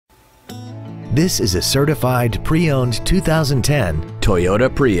This is a certified pre-owned 2010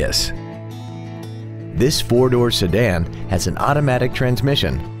 Toyota Prius. This four-door sedan has an automatic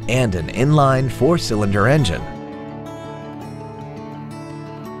transmission and an inline four-cylinder engine.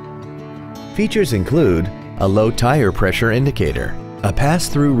 Features include a low tire pressure indicator, a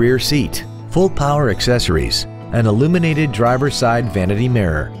pass-through rear seat, full power accessories, an illuminated driver's side vanity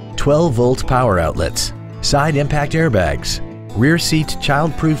mirror, 12-volt power outlets, side impact airbags, rear seat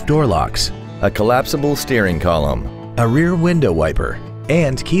child-proof door locks, a collapsible steering column, a rear window wiper,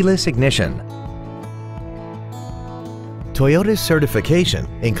 and keyless ignition. Toyota's certification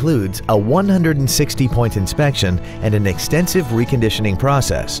includes a 160-point inspection and an extensive reconditioning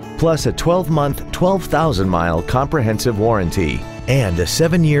process, plus a 12-month, 12,000-mile comprehensive warranty and a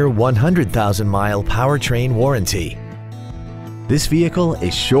 7-year, 100,000-mile powertrain warranty. This vehicle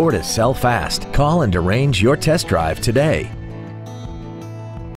is sure to sell fast. Call and arrange your test drive today.